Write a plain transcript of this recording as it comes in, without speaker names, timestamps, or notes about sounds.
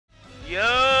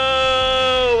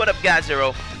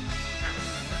Gersonzero,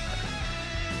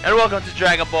 and welcome to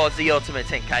Dragon Ball Z Ultimate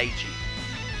Tenkaichi.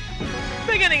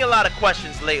 Been getting a lot of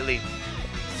questions lately.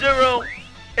 Zero,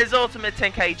 is Ultimate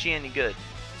Tenkaichi any good?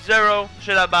 Zero,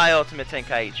 should I buy Ultimate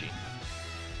Tenkaichi?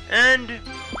 And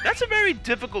that's a very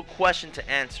difficult question to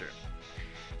answer.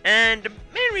 And the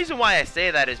main reason why I say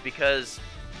that is because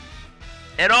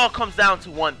it all comes down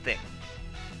to one thing.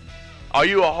 Are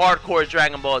you a hardcore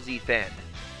Dragon Ball Z fan?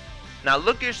 Now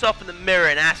look yourself in the mirror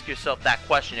and ask yourself that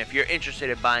question if you're interested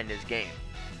in buying this game.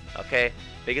 Okay?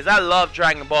 Because I love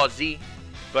Dragon Ball Z,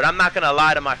 but I'm not gonna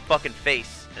lie to my fucking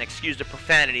face and excuse the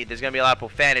profanity. There's gonna be a lot of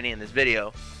profanity in this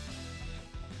video.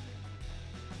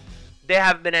 There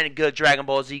haven't been any good Dragon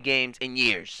Ball Z games in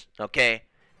years. Okay?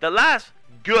 The last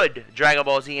good Dragon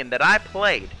Ball Z game that I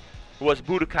played was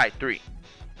Budokai 3.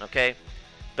 Okay?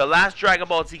 The last Dragon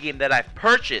Ball Z game that I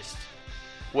purchased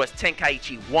was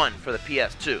Tenkaichi 1 for the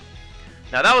PS2.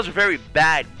 Now that was a very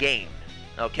bad game,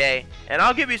 okay? And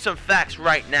I'll give you some facts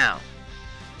right now.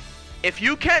 If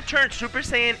you can't turn Super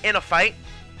Saiyan in a fight,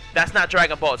 that's not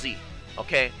Dragon Ball Z,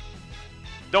 okay?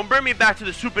 Don't bring me back to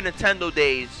the Super Nintendo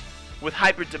days with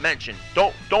Hyper Dimension.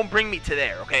 Don't bring me to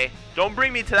there, okay? Don't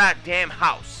bring me to that damn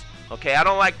house, okay? I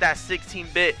don't like that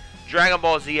 16-bit Dragon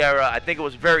Ball Z era. I think it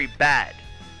was very bad,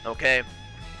 okay?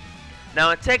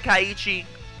 Now in Tenkaichi,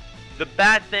 the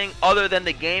bad thing other than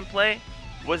the gameplay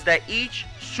was that each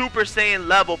Super Saiyan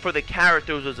level for the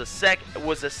characters was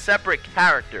a separate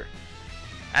character.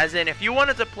 As in, if you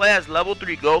wanted to play as level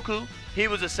 3 Goku, he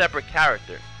was a separate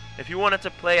character. If you wanted to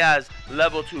play as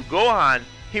level 2 Gohan,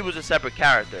 he was a separate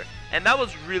character. And that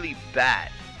was really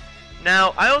bad.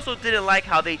 Now, I also didn't like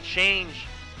how they changed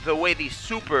the way these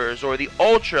supers or the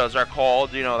ultras are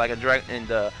called, you know, like in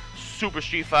the Super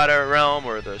Street Fighter realm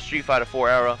or the Street Fighter 4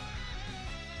 era,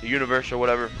 the universe or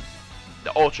whatever.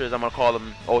 The ultras, I'm gonna call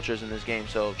them ultras in this game,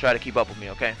 so try to keep up with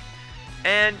me, okay?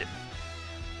 And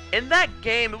in that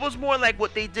game, it was more like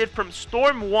what they did from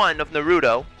Storm 1 of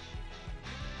Naruto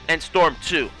and Storm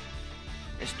 2.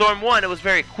 In Storm 1, it was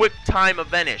very quick time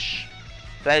event-ish.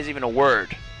 That is even a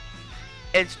word.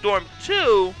 In Storm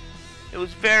 2, it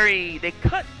was very, they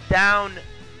cut down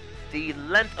the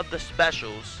length of the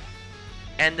specials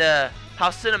and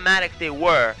how cinematic they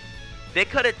were. They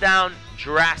cut it down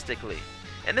drastically.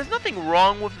 And there's nothing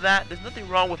wrong with that. There's nothing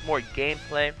wrong with more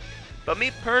gameplay. But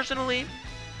me personally,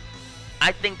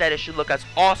 I think that it should look as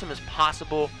awesome as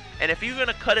possible. And if you're going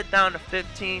to cut it down to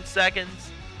 15 seconds,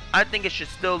 I think it should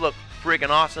still look friggin'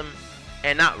 awesome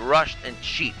and not rushed and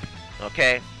cheap.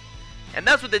 Okay? And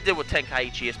that's what they did with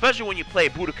Tenkaichi, especially when you play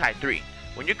Budokai 3.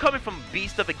 When you're coming from a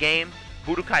beast of a game,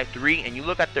 Budokai 3, and you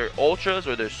look at their ultras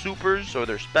or their supers or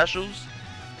their specials,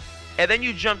 and then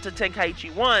you jump to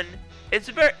Tenkaichi 1, it's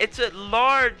a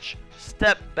large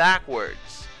step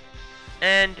backwards.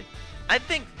 And I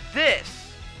think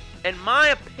this, in my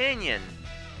opinion,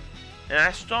 and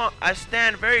I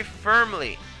stand very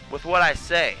firmly with what I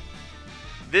say,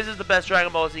 this is the best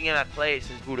Dragon Ball Z game I've played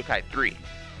since Budokai 3.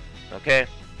 Okay?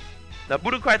 Now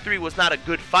Budokai 3 was not a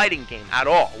good fighting game at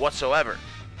all whatsoever,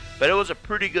 but it was a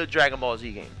pretty good Dragon Ball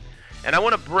Z game. And I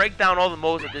want to break down all the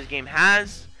modes that this game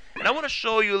has, and I want to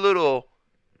show you a little,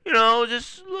 you know,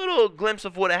 just a little glimpse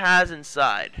of what it has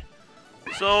inside.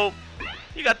 So,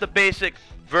 you got the basic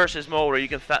versus mode where you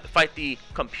can fight the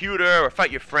computer or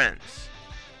fight your friends.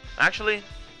 Actually,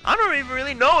 I don't even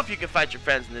really know if you can fight your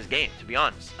friends in this game, to be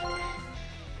honest.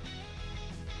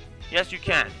 Yes, you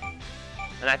can.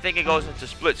 And I think it goes into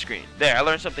split screen. There, I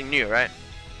learned something new, right?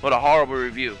 What a horrible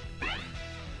review.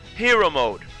 Hero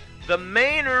mode. The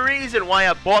main reason why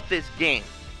I bought this game.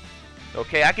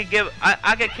 Okay, I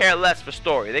could care less for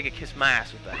story. They could kiss my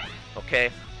ass with that. Okay?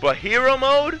 But hero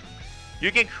mode,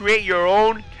 you can create your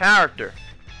own character.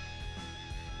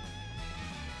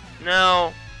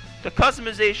 Now, the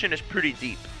customization is pretty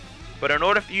deep. But in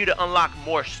order for you to unlock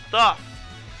more stuff,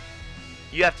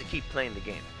 you have to keep playing the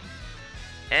game.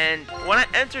 And when I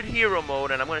entered hero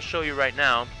mode, and I'm going to show you right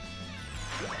now,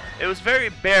 it was very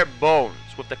bare bones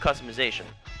with the customization.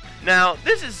 Now,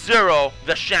 this is Zero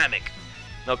the Namek.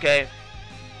 Okay?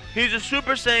 He's a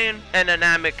Super Saiyan and a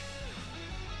Namek.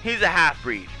 He's a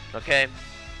half-breed, okay?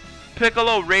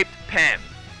 Piccolo raped Pam.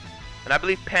 And I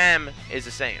believe Pam is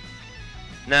a Saiyan.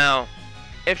 Now,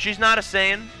 if she's not a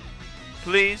Saiyan,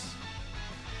 please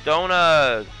don't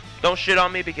shit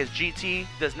on me because GT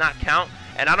does not count.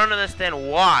 And I don't understand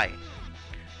why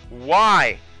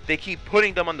they keep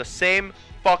putting them on the same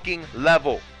fucking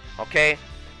level, okay?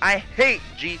 I hate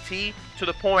GT to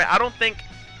the point where I don't think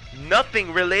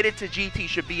nothing related to GT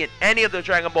should be in any of the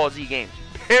Dragon Ball Z games,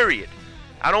 period.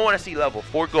 I don't want to see level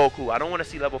 4 Goku. I don't want to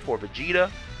see level 4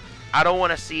 Vegeta. I don't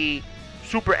want to see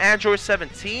Super Android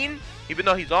 17, even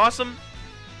though he's awesome.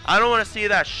 I don't want to see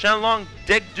that Shenlong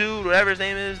dick dude, whatever his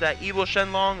name is, that evil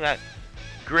Shenlong, that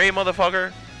gray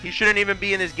motherfucker. He shouldn't even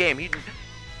be in this game.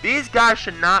 These guys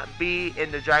should not be in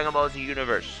the Dragon Ball Z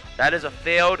universe. That is a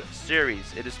failed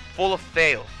series. It is full of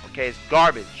fail. Okay, it's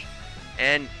garbage.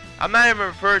 And I'm not even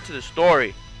referring to the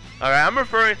story. Alright, I'm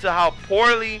referring to how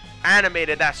poorly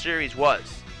animated that series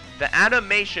was. The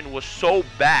animation was so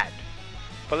bad.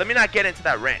 But let me not get into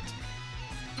that rant.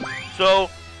 So,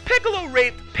 Piccolo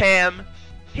raped Pam.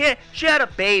 She had a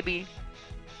baby.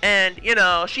 And, you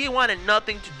know, she wanted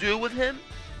nothing to do with him.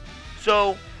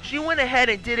 So, she went ahead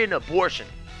and did an abortion.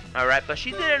 Alright, but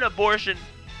she did an abortion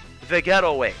the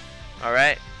ghetto way.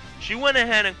 Alright? She went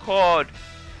ahead and called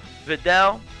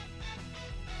Videl.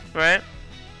 Right?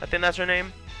 I think that's her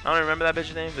name. I don't remember that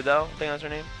bitch's name. Videl. I think that's her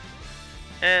name.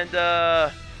 And,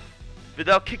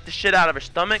 Videl kicked the shit out of her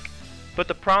stomach. But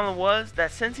the problem was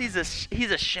that since he's a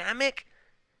Shamik,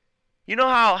 you know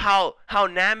how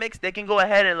Nameks, they can go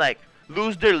ahead and like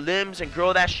lose their limbs and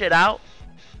grow that shit out?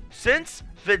 Since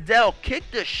Videl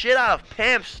kicked the shit out of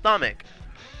Pam's stomach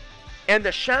and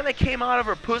the Shamik came out of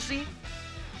her pussy,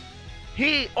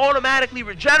 he automatically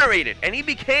regenerated and he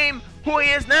became who he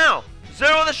is now.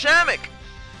 Zero the Shamik.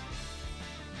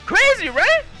 Crazy,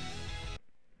 right?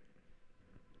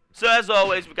 So as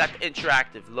always, we got the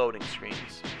interactive loading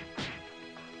screens.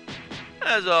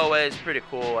 As always, pretty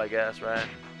cool, I guess, right?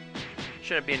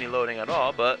 Shouldn't be any loading at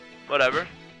all, but whatever.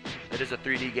 It is a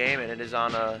 3D game and it is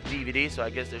on a DVD, so I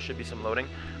guess there should be some loading.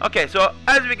 Okay, so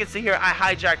as we can see here, I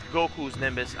hijacked Goku's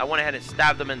Nimbus. I went ahead and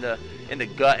stabbed him in the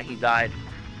gut and he died.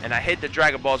 And I hid the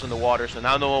Dragon Balls in the water, so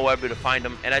now no one will be able to find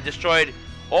them. And I destroyed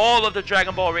all of the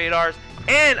Dragon Ball radars,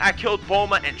 and I killed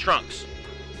Bulma and Trunks.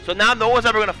 So now no one's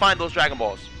ever gonna find those Dragon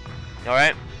Balls.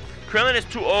 Alright? Krillin is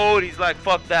too old. He's like,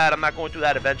 fuck that. I'm not going through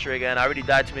that adventure again. I already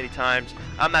died too many times.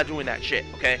 I'm not doing that shit,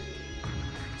 okay?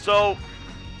 So,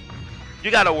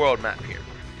 you got a world map here.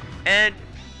 And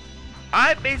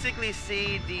I basically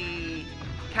see the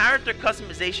character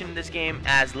customization in this game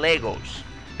as Legos.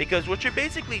 Because what you're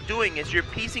basically doing is you're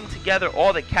piecing together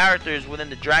all the characters within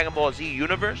the Dragon Ball Z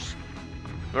universe.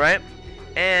 Right?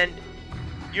 And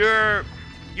you're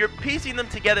piecing them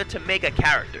together to make a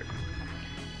character.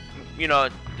 You know,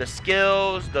 the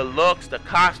skills, the looks, the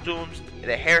costumes,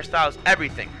 the hairstyles,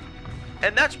 everything.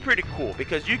 And that's pretty cool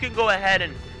because you can go ahead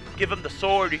and give him the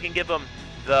sword, you can give him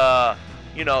the,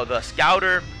 you know, the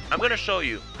scouter. I'm going to show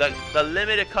you the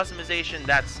limited customization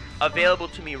that's available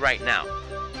to me right now.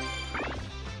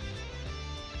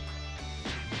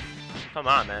 Come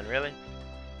on, man, really?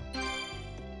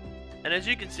 And as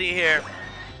you can see here,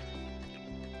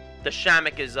 the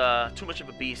Shamik is too much of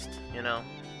a beast, you know?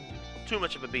 Too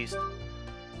much of a beast.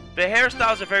 The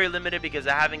hairstyles are very limited because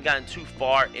I haven't gotten too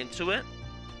far into it.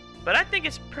 But I think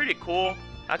it's pretty cool.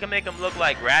 I can make them look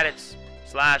like Raditz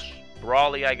 /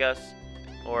 Brawly, I guess.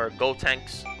 Or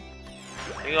Gotenks.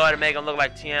 You can go ahead and make them look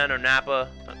like Tien or Nappa.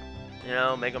 You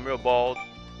know, make them real bald.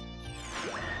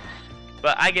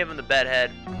 But I give him the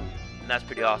bedhead. And that's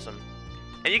pretty awesome.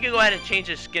 And you can go ahead and change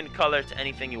his skin color to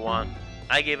anything you want.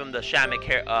 I gave him the Shamik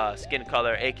hair, skin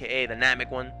color, aka the Namek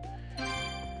one.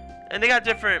 And they got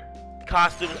different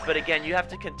costumes, but again, you have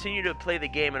to continue to play the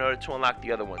game in order to unlock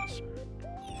the other ones.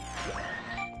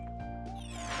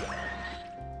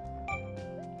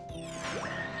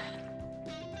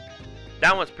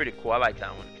 That one's pretty cool. I like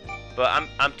that one. But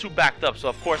I'm too backed up, so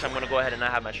of course I'm gonna go ahead and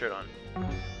not have my shirt on.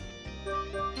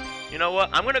 You know what?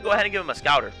 I'm gonna go ahead and give him a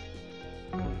scouter.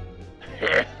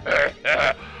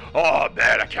 Oh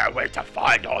man, I can't wait to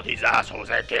find all these assholes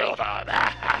and kill them.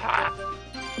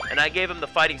 And I gave him the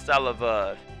fighting style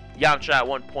of Yamcha at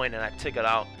one point, and I took it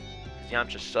out.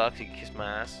 Yamcha sucks. He can kiss my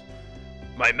ass.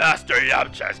 My master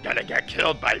Yamcha is gonna get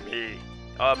killed by me.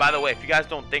 By the way, if you guys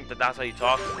don't think that that's how he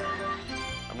talks,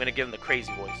 I'm gonna give him the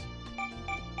crazy voice.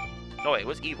 No wait,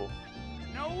 what's evil?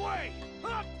 No way!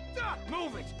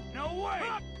 Move it! No way!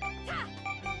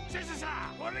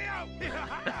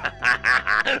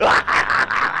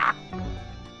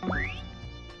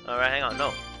 Alright, hang on,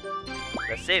 no.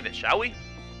 Let's save it, shall we?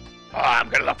 Oh, I'm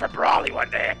gonna look for Brawly one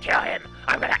day and kill him.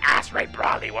 I'm gonna ass rape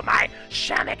Brawly with my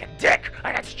Shamik dick.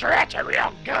 I can stretch it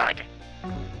real good.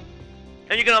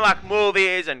 And you can unlock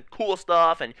movies and cool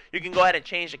stuff, and you can go ahead and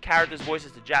change the characters'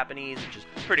 voices to Japanese, which is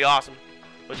pretty awesome.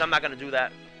 Which I'm not gonna do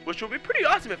that. Which would be pretty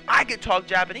awesome if I could talk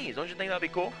Japanese. Don't you think that'd be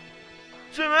cool?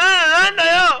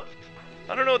 I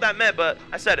don't know what that meant, but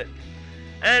I said it.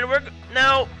 And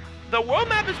now the world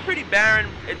map is pretty barren.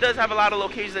 It does have a lot of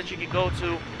locations that you can go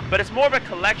to, but it's more of a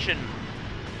collection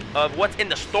of what's in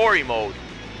the story mode.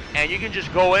 And you can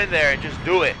just go in there and just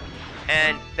do it.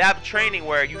 And they have training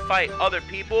where you fight other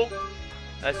people.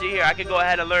 Let's see here. I can go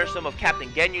ahead and learn some of Captain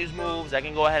Genyu's moves. I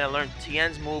can go ahead and learn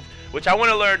Tien's move, which I want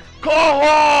to learn. Koho!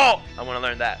 I want to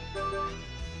learn that.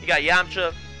 You got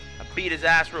Yamcha. I beat his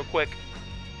ass real quick.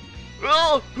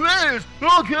 Oh, please,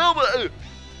 don't kill me.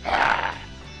 I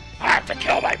have to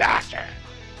kill my master.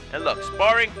 And look,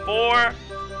 sparring 4,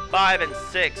 5, and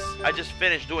 6. I just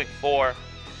finished doing 4.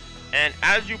 And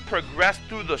as you progress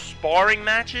through the sparring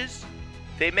matches,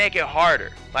 they make it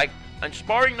harder. Like, on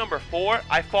sparring number 4,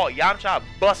 I fought Yamcha,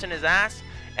 busting his ass.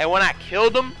 And when I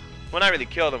killed him, well, not really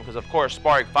killed him, because of course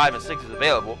sparring 5 and 6 is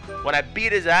available. When I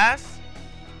beat his ass,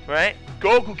 right,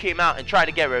 Goku came out and tried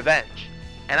to get revenge.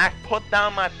 And I put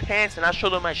down my pants and I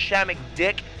showed him my Shamek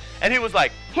dick. And he was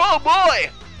like, oh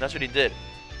boy! That's what he did.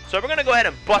 So we're going to go ahead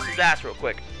and bust his ass real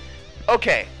quick.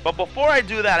 Okay, but before I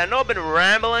do that, I know I've been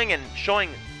rambling and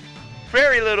showing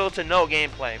very little to no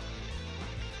gameplay.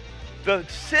 The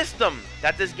system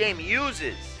that this game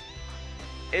uses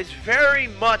is very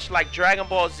much like Dragon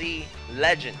Ball Z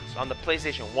Legends on the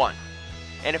PlayStation 1.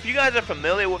 And if you guys are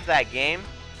familiar with that game,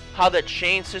 how the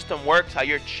chain system works, how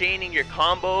you're chaining your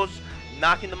combos,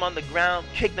 knocking them on the ground,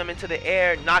 kick them into the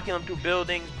air, knocking them through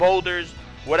buildings, boulders,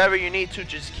 whatever you need to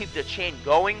just keep the chain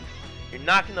going. You're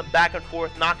knocking them back and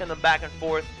forth,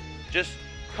 just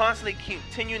constantly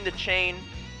continuing the chain.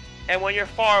 And when you're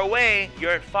far away,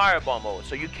 you're in fireball mode.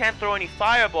 So you can't throw any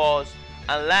fireballs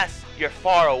unless you're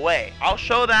far away. I'll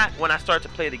show that when I start to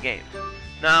play the game.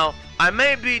 Now, I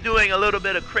may be doing a little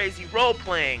bit of crazy role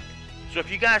playing. So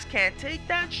if you guys can't take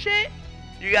that shit,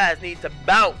 you guys need to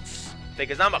bounce.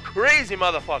 Because I'm a crazy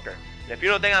motherfucker. And if you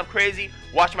don't think I'm crazy,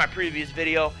 watch my previous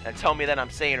video and tell me that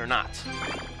I'm sane or not.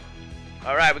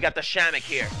 Alright, we got the Shamek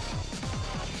here.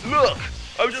 Look,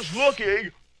 I'm just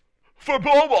looking for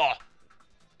Bulma.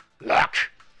 Look,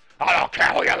 I don't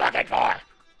care who you're looking for.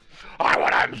 I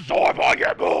want to absorb all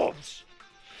your moves.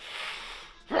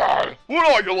 What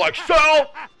are you, like,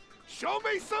 Cell? Show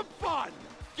me some fun.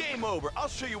 Game over. I'll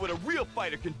show you what a real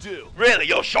fighter can do. Really,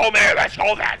 you'll show me? Let's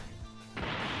go then.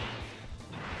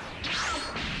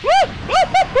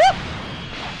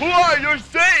 Whoa, you're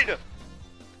insane!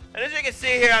 And as you can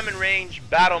see here, I'm in range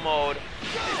battle mode.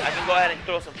 I can go ahead and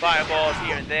throw some fireballs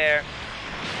here and there.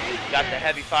 Got the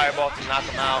heavy fireball to knock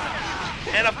them out.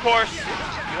 And of course,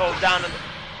 you hold down the...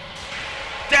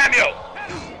 Damn you!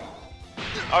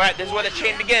 Alright, this is where the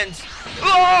chain begins.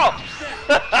 Oh!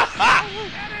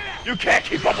 You can't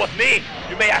keep up with me.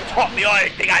 You may have taught me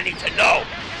everything I need to know,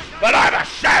 but I'm a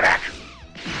Shamek.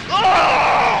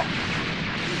 Oh!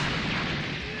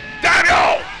 Damn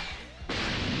you!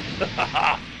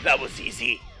 That was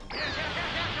easy.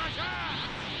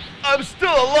 I'm still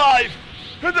alive!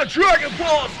 And the Dragon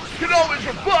Balls can always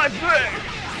revive me!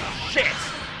 Shit!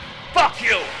 Fuck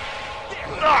you!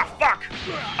 Ah, fuck!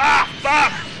 Ah,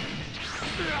 fuck!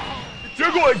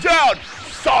 You're going down!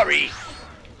 Sorry!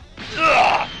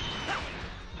 Ugh.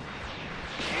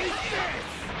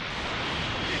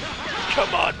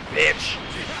 Come on, bitch!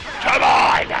 Come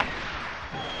on!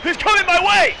 He's coming my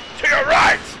way! To your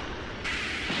right!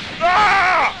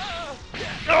 Ah!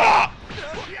 Ah!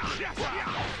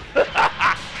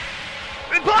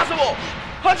 Impossible!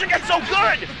 Punching gets so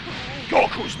good!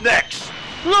 Goku's next!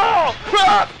 Oh,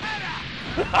 crap!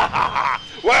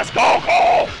 Where's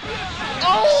Goku?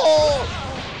 Oh!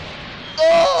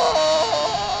 Oh!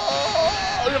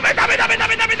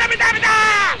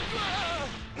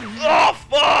 Oh,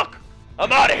 fuck!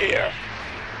 I'm out of here!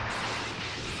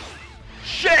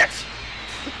 Shit!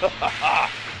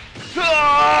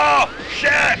 Oh,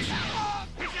 shit!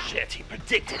 Shit, he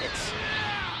predicted it.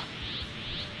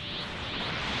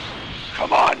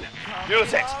 Come on!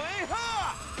 Music!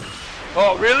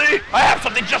 Oh, really? I have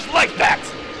something just like that!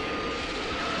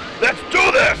 Let's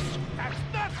do this!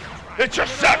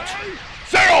 Intercept!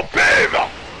 Zero beam!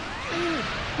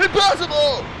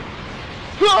 Impossible!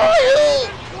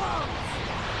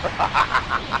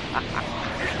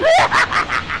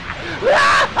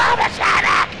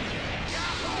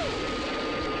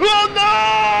 Oh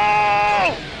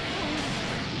no!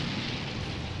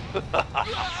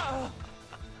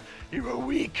 You were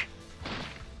weak.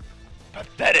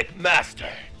 Pathetic master.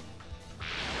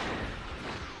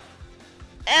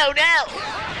 Oh no!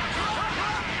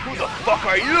 Who the fuck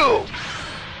are you?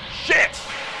 Shit!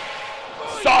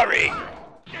 Sorry!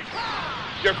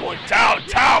 You're going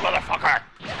downtown, motherfucker!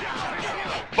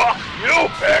 Fuck you,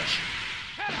 bitch!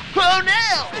 Oh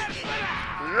no!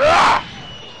 Ah!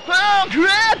 Oh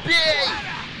crappy!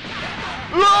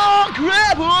 Oh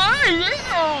crap! Who are you?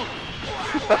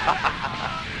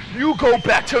 You go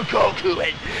back to Goku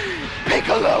and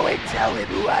Piccolo and tell him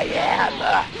who I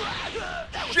am.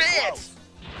 Shit!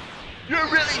 You're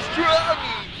really strong!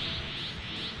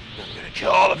 I'm gonna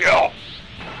kill all of you!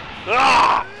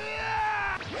 Ah!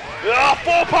 Ah,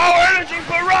 full power energy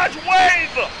barrage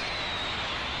wave!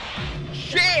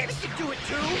 Shit! You can do it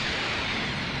too.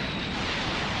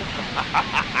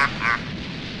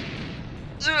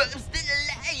 I'm still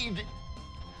alive!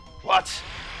 What?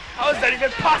 How is that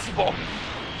even possible?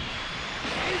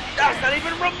 That's not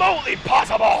even remotely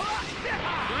possible!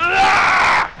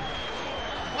 Ah!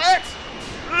 What?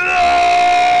 Ah!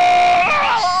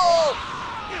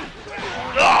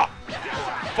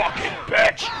 Fucking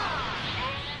bitch!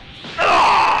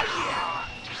 Ah!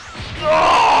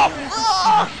 Ah!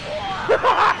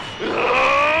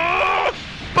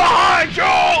 Behind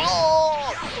you!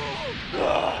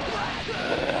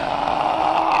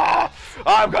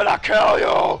 I'm gonna kill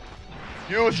you!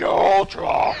 Use your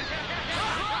ultra!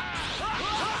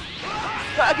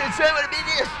 How can someone be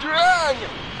this strong?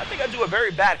 I think I do a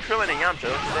very bad Krillin and Yamcha,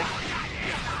 don't you think?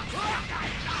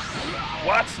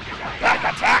 What? Back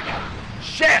attack?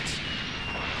 Shit!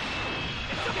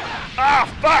 Ah,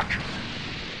 fuck!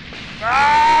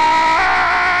 Ah,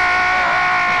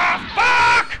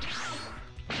 fuck!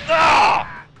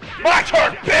 Ah! My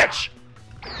turn, bitch!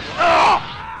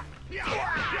 Ah!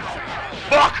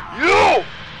 Fuck you!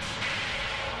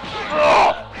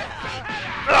 Ah!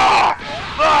 Ah!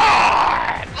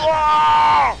 Ah!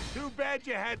 Ah! Too bad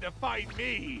you had to fight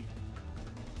me.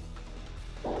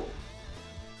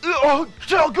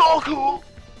 Tell Goku!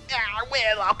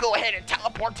 Well, I'll go ahead and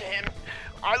teleport to him.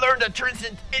 I learned a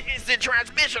instant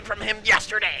transmission from him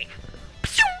yesterday.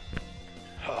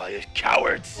 Oh, you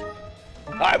cowards!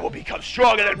 I will become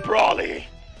stronger than Brawly.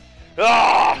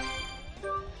 Ah!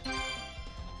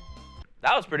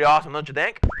 That was pretty awesome, don't you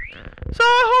think? So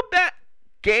I hope that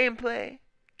gameplay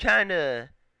kinda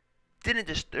didn't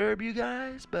disturb you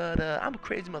guys, but I'm a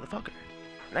crazy motherfucker.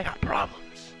 And I got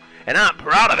problems. And I'm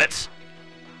proud of it.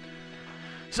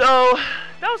 So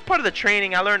that was part of the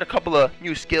training. I learned a couple of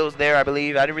new skills there, I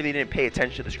believe. I really didn't pay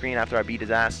attention to the screen after I beat his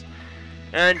ass.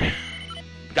 And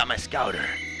got my scouter.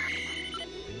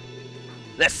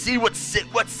 Let's see what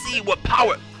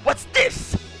power. What's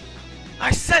this?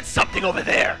 I sense something over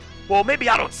there. Well, maybe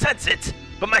I don't sense it,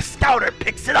 but my scouter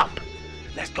picks it up.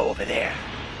 Let's go over there.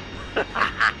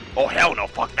 Oh, hell no.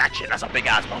 Fuck that shit. That's a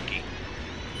big-ass monkey.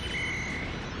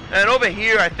 And over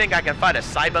here, I think I can fight a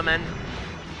Cyberman.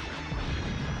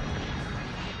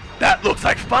 That looks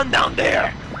like fun down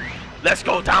there. Let's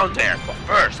go down there. But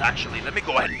first, actually, let me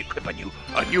go ahead and equip a new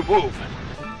move.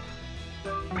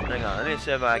 Hang on. Let me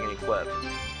see if I can equip.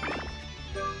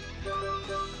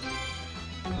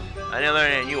 I didn't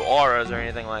learn any new auras or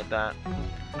anything like that.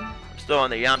 I'm still on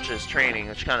the Yamcha's training,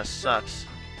 which kind of sucks.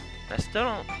 I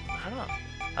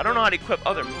don't know how to equip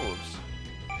other moves.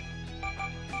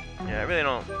 Yeah, I really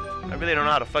don't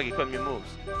know how to fuck equip new moves.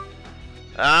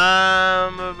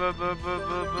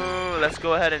 Let's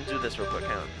go ahead and do this real quick.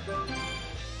 Hang on.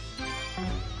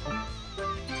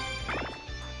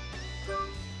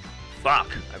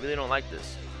 Fuck, I really don't like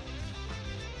this.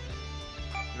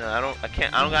 No, I don't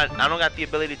got the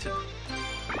ability to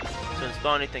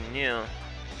install anything new.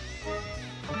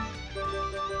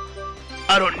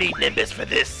 I don't need Nimbus for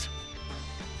this.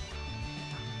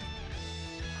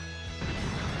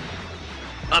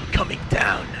 I'm coming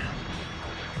down.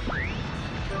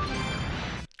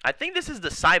 I think this is the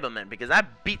Cybermen because I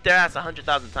beat their ass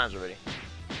 100,000 times already.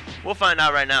 We'll find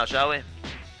out right now, shall we?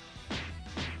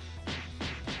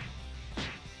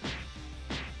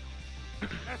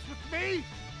 Mess with me,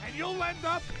 and you'll end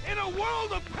up in a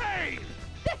world of pain.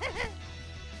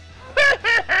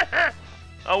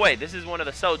 Oh wait, this is one of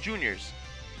the Cell Juniors.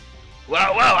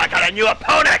 Well, I got a new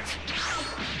opponent!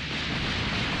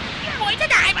 You're going to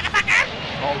die, motherfucker!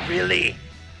 Oh, really?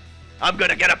 I'm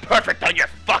gonna get a perfect on your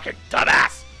fucking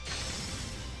dumbass!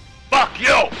 Fuck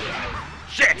you!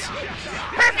 Shit!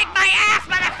 Perfect my ass,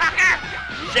 motherfucker!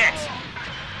 Shit!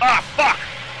 Ah, fuck!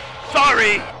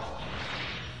 Sorry!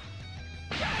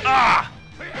 Ah!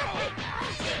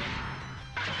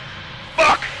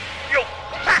 Fuck! You!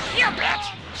 Fuck you,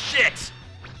 bitch! Shit!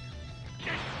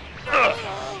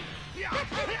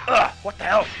 What the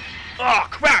hell? Oh,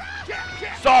 crap!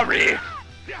 Sorry!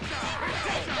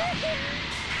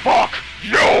 Fuck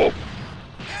you!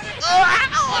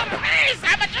 Oh, please!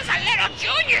 I'm just a little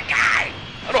junior guy!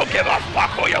 I don't give a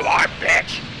fuck who you are,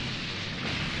 bitch!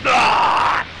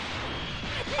 Ah!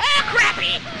 Oh,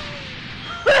 crappy!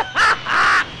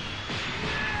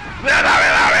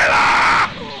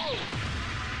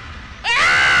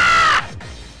 Ah!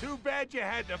 Too bad you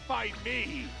had to fight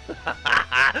me.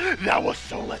 That was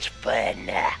so much fun.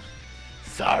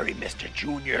 Sorry, Mr.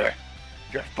 Junior.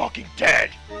 You're fucking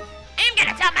dead. I'm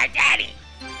gonna tell my daddy.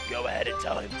 Go ahead and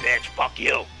tell him, bitch. Fuck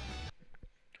you.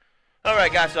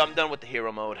 Alright guys, so I'm done with the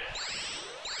hero mode.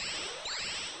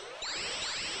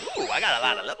 Ooh, I got a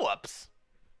lot of level ups.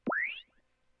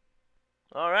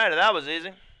 Alright, that was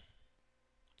easy.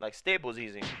 Like Staples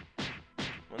easy.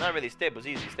 Well, not really Staples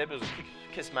easy. Staples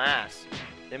kiss my ass.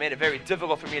 They made it very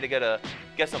difficult for me to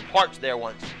get some parts there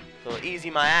once. So easy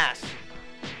my ass.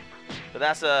 But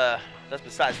that's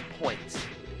besides the points.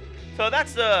 So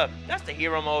that's the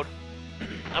hero mode.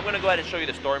 I'm gonna go ahead and show you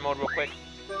the story mode real quick.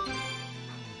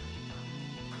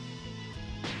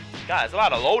 Guys, a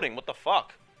lot of loading. What the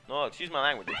fuck? No, excuse my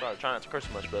language. I'm trying not to curse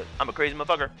so much, but I'm a crazy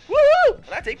motherfucker. Woo!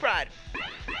 And I take pride.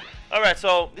 Alright,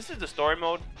 so this is the story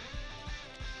mode.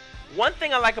 One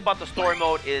thing I like about the story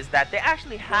mode is that they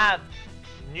actually have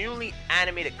newly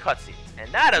animated cutscenes.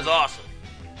 And that is awesome.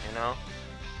 You know?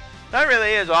 That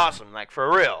really is awesome. Like,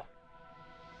 for real.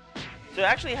 To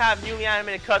actually have newly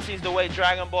animated cutscenes the way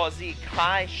Dragon Ball Z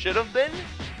Kai should have been.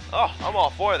 Oh, I'm all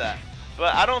for that.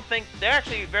 But I don't think they're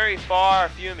actually very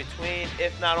few in between,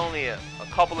 if not only a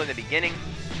couple in the beginning.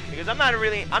 Because I'm not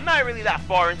really that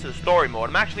far into the story mode.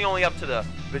 I'm actually only up to the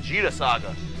Vegeta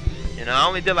saga. You know, I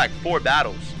only did like 4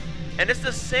 battles. And it's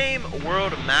the same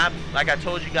world map, like I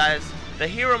told you guys. The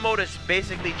hero mode is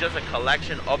basically just a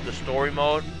collection of the story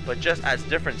mode, but just as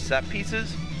different set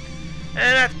pieces. And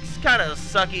that's kind of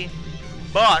sucky.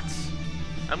 But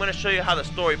I'm going to show you how the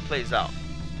story plays out.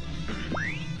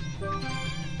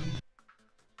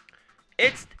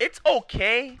 It's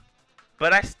okay,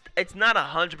 but it's not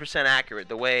 100% accurate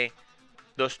the way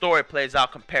the story plays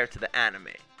out compared to the anime.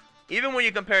 Even when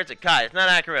you compare it to Kai, it's not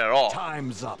accurate at all.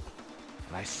 Time's up,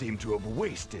 and I seem to have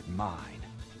wasted mine.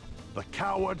 The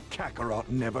coward Kakarot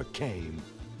never came.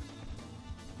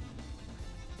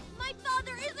 My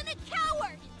father isn't a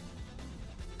coward!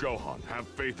 Gohan, have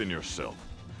faith in yourself.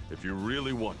 If you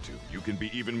really want to, you can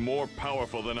be even more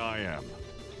powerful than I am.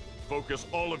 Focus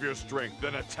all of your strength,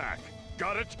 then attack.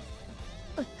 Got it?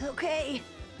 Okay.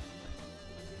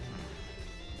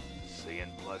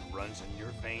 Seeing blood runs in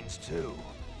your veins too.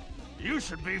 You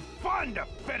should be fun to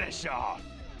finish off.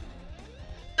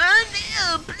 Oh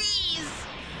no, please.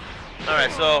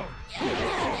 Alright, so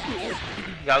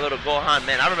got a little Gohan,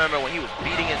 man. I remember when he was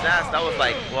beating his ass. That was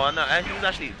like, well, no, he was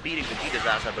actually beating Vegeta's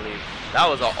ass, I believe. That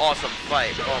was an awesome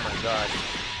fight. Oh my god.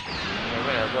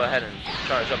 We're gonna go ahead and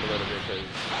charge up a little bit because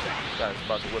this guy's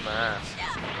about to whip my ass.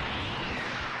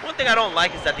 One thing I don't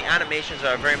like is that the animations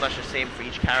are very much the same for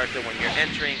each character when you're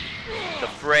entering the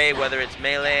fray, whether it's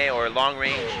melee or long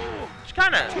range. Which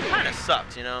kind of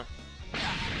sucks, you know.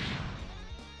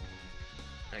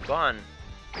 And Gohan.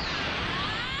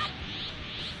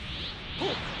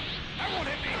 There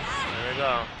we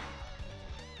go.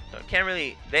 So can't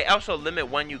really. They also limit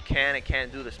when you can and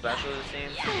can't do the specials, it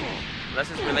seems. Unless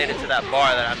it's related to that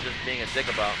bar that I'm just being a dick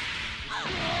about.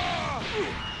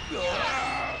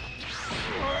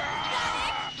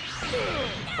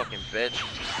 Fucking bitch.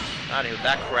 Out of here with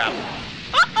that crap.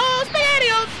 Uh-oh,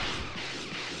 SpaghettiOs!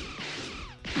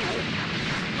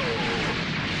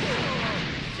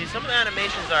 See, some of the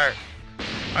animations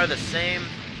are the same.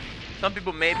 Some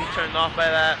people may be turned off by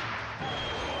that.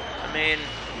 I mean,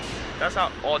 that's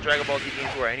how all Dragon Ball Z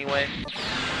games were anyway.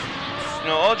 You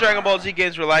know, all Dragon Ball Z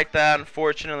games were like that.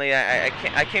 Unfortunately,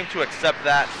 I came to accept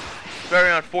that. It's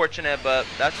very unfortunate, but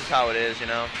that's just how it is, you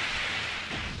know.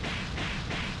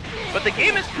 But the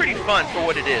game is pretty fun for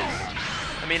what it is.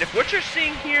 I mean, if what you're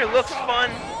seeing here looks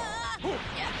fun,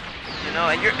 you know,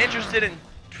 and you're interested in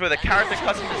for the character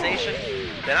customization,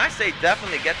 then I say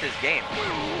definitely get this game.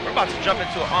 We're about to jump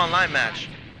into an online match.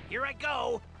 Here I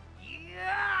go.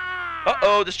 Yeah!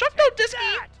 Uh-oh, Destructo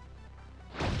Disky!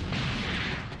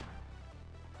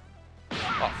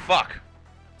 Oh, fuck.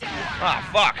 Ah,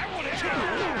 fuck.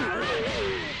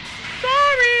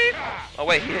 Sorry! Oh,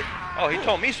 wait, he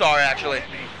told me sorry, actually.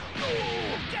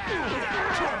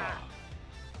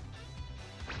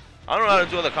 I don't know how to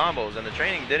do other combos, and the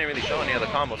training didn't really show any other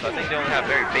combos, so I think they only have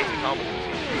very basic combos.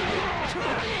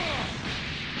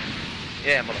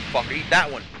 Yeah, motherfucker, eat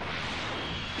that one.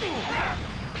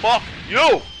 Fuck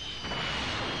you!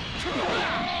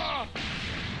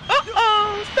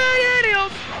 Uh-oh,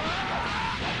 SpaghettiOs!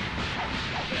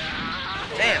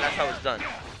 Damn, that's how it's done.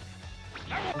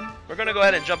 We're gonna go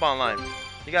ahead and jump online.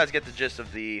 You guys get the gist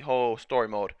of the whole story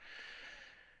mode.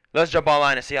 Let's jump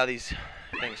online and see how these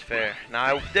things fare. Now,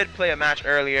 I did play a match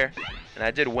earlier, and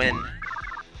I did win.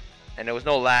 And there was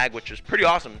no lag, which was pretty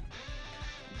awesome.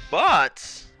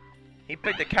 But he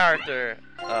picked a character,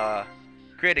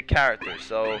 created character,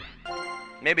 so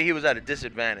maybe he was at a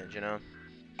disadvantage, you know.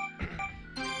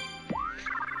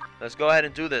 Let's go ahead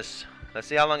and do this. Let's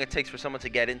see how long it takes for someone to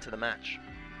get into the match.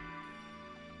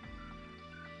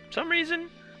 For some reason.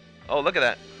 Oh, look at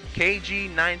that.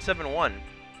 KG971.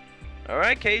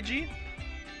 Alright, KG.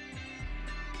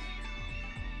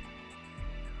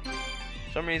 For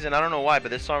some reason, I don't know why,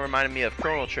 but this song reminded me of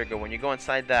Chrono Trigger. When you go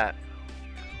inside that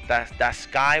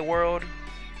sky world,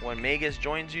 when Magus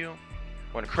joins you,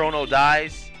 when Chrono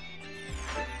dies.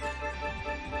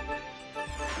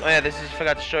 Oh yeah, I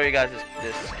forgot to show you guys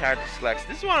this character selects.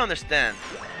 This is what I don't understand.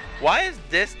 Why is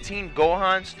this Team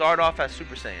Gohan start off as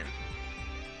Super Saiyan?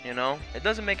 You know? It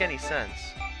doesn't make any sense.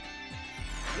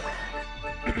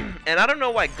 And I don't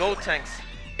know why Gotenks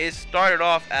is started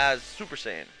off as Super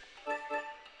Saiyan.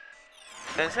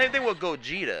 And same thing with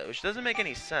Gogeta, which doesn't make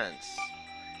any sense.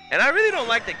 And I really don't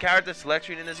like the character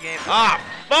selection in this game. Ah,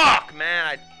 fuck,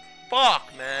 man.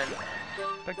 Fuck, man.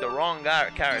 Picked the wrong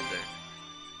character.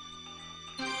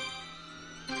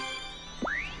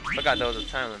 Forgot there was a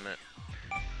time limit.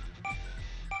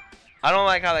 I don't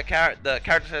like how the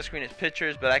character set screen is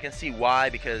pictures, but I can see why,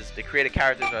 because the created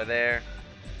characters are there.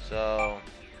 So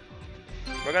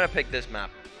we're gonna pick this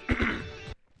map. Man,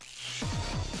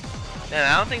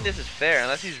 I don't think this is fair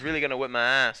unless he's really gonna whip my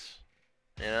ass.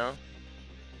 You know?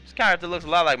 This character looks a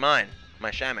lot like mine,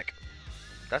 my Shamek.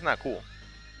 That's not cool.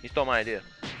 He stole my idea.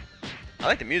 I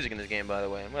like the music in this game, by the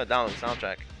way. I'm gonna download the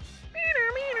soundtrack.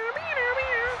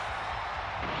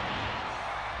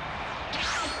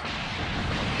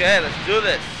 Okay, let's do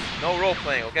this. No role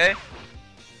playing, okay?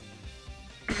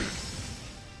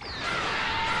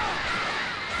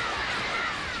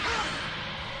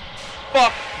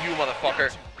 Fuck you,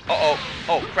 motherfucker. Uh-oh.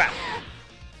 Oh, crap.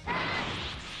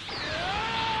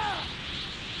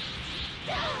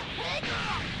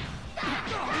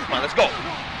 Come on, let's go.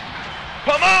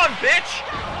 Come on, bitch!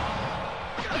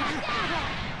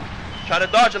 Try to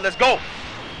dodge it, let's go.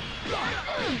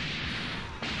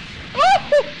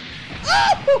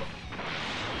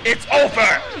 It's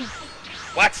over!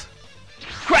 What?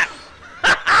 Crap!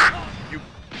 You.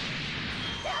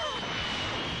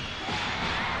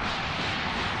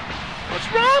 What's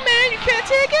wrong, man? You can't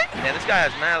take it? Yeah, this guy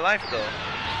has mad life, though.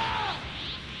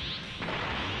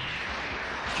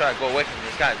 Try to go away from him.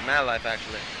 This guy has mad life,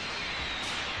 actually.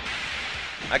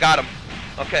 I got him.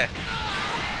 Okay.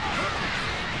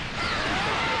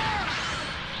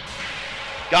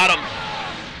 Got him.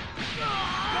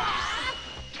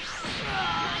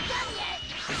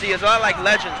 You see, it's a lot like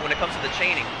Legends when it comes to the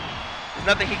chaining. There's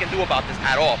nothing he can do about this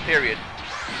at all, period.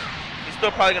 He's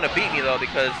still probably going to beat me, though,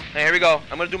 because... Hey, here we go.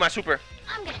 I'm going to do my super.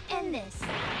 I'm going to end this.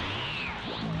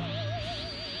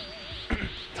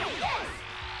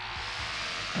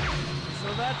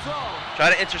 So that's all.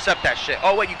 Try to intercept that shit.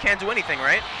 Oh, wait, you can't do anything,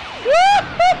 right?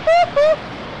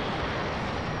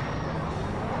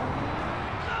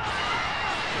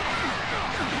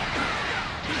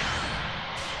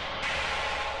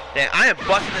 Damn, I am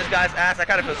busting this guy's ass. I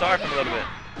kind of feel sorry for him a little bit.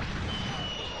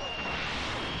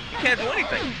 He can't do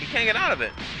anything. He can't get out of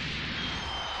it.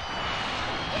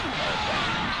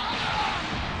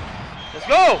 Let's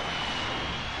go!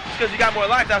 It's because you got more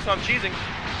life. That's why I'm cheesing.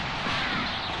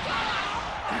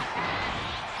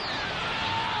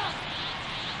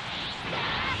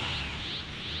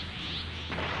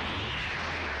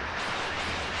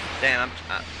 Damn,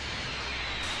 I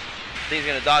think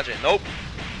he's gonna dodge it. Nope.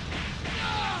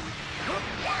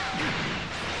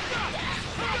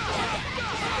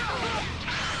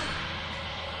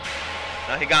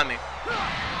 No, he got me.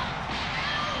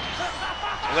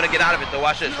 I'm gonna get out of it though.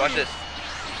 Watch this. Watch this.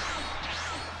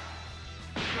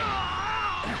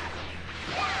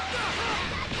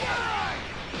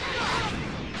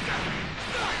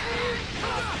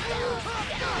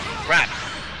 Crap.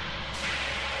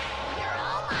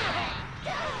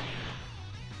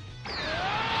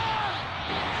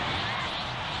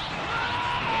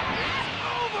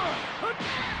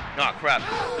 Oh, crap.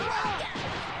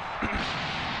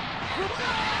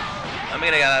 I'm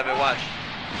gonna get out of it, watch.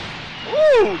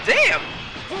 Ooh, damn!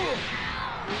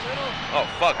 Oh,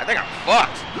 fuck, I think I'm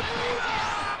fucked.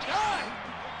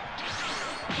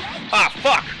 Ah,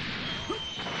 fuck!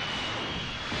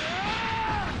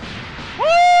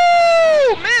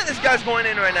 Woo! Man, this guy's going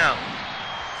in right now.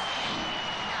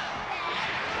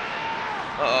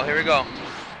 Uh-oh, here we go.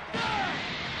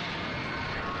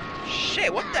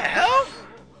 Shit, what the hell?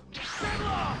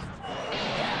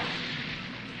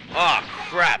 Oh,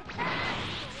 crap.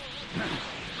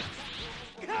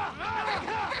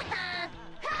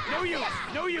 No use!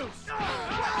 No use!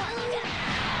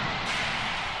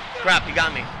 Crap, he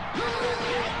got me.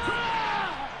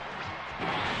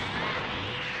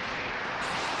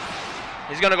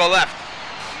 He's gonna go left.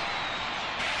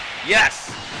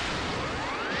 Yes!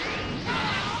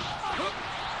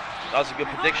 That was a good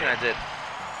prediction I did.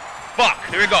 Fuck.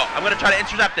 Here we go. I'm gonna try to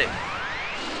intercept it.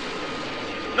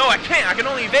 No, I can't. I can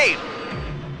only evade.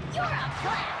 You're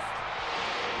outclassed.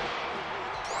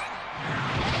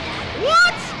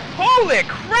 What? Holy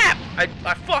crap! I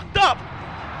fucked up.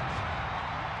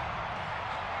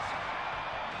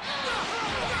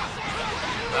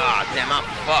 Ah, damn, I'm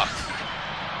fucked.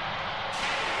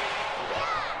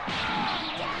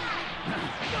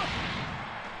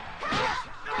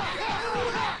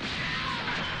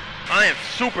 I am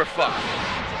super fucked.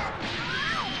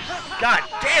 God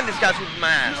damn, this guy's whipping my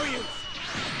ass.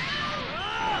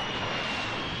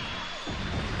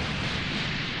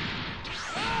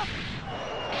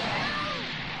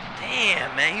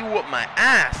 Damn, man, he whooped my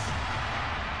ass.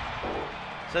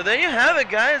 So there you have it,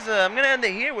 guys. I'm going to end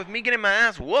it here with me getting my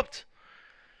ass whooped.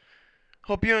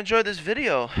 Hope you enjoyed this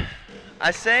video.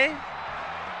 I say,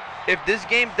 if this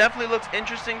game definitely looks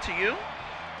interesting to you,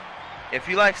 if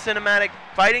you like cinematic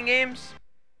fighting games,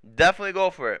 definitely go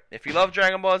for it. If you love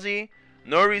Dragon Ball Z,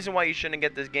 no reason why you shouldn't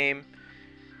get this game.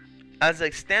 As a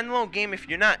standalone game, if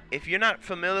you're not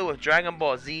familiar with Dragon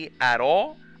Ball Z at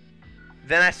all,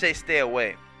 then I say stay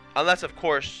away. Unless, of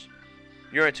course,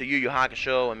 you're into Yu Yu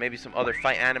Hakusho and maybe some other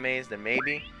fight animes, then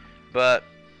maybe. But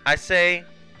I say,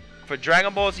 for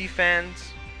Dragon Ball Z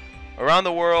fans around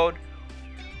the world,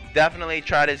 definitely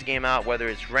try this game out. Whether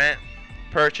it's rent,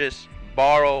 purchase,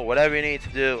 borrow, whatever you need to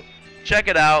do, check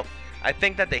it out. I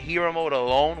think that the hero mode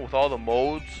alone, with all the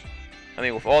modes,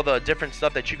 with all the different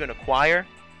stuff that you can acquire,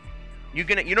 you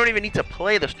don't even need to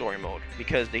play the story mode,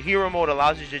 because the hero mode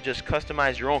allows you to just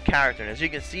customize your own character. And as you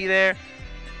can see there,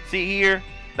 see here,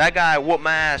 that guy whooped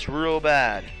my ass real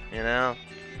bad. You know,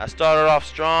 I started off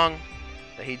strong,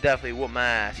 but he definitely whooped my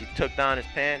ass. He took down his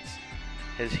pants.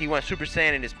 He went Super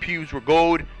Saiyan and his pubes were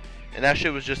gold, and that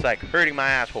shit was just like hurting my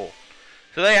asshole.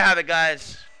 So there you have it,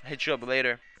 guys. I'll hit you up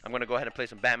later. I'm gonna go ahead and play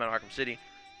some Batman Arkham City.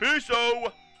 Peace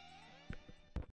out.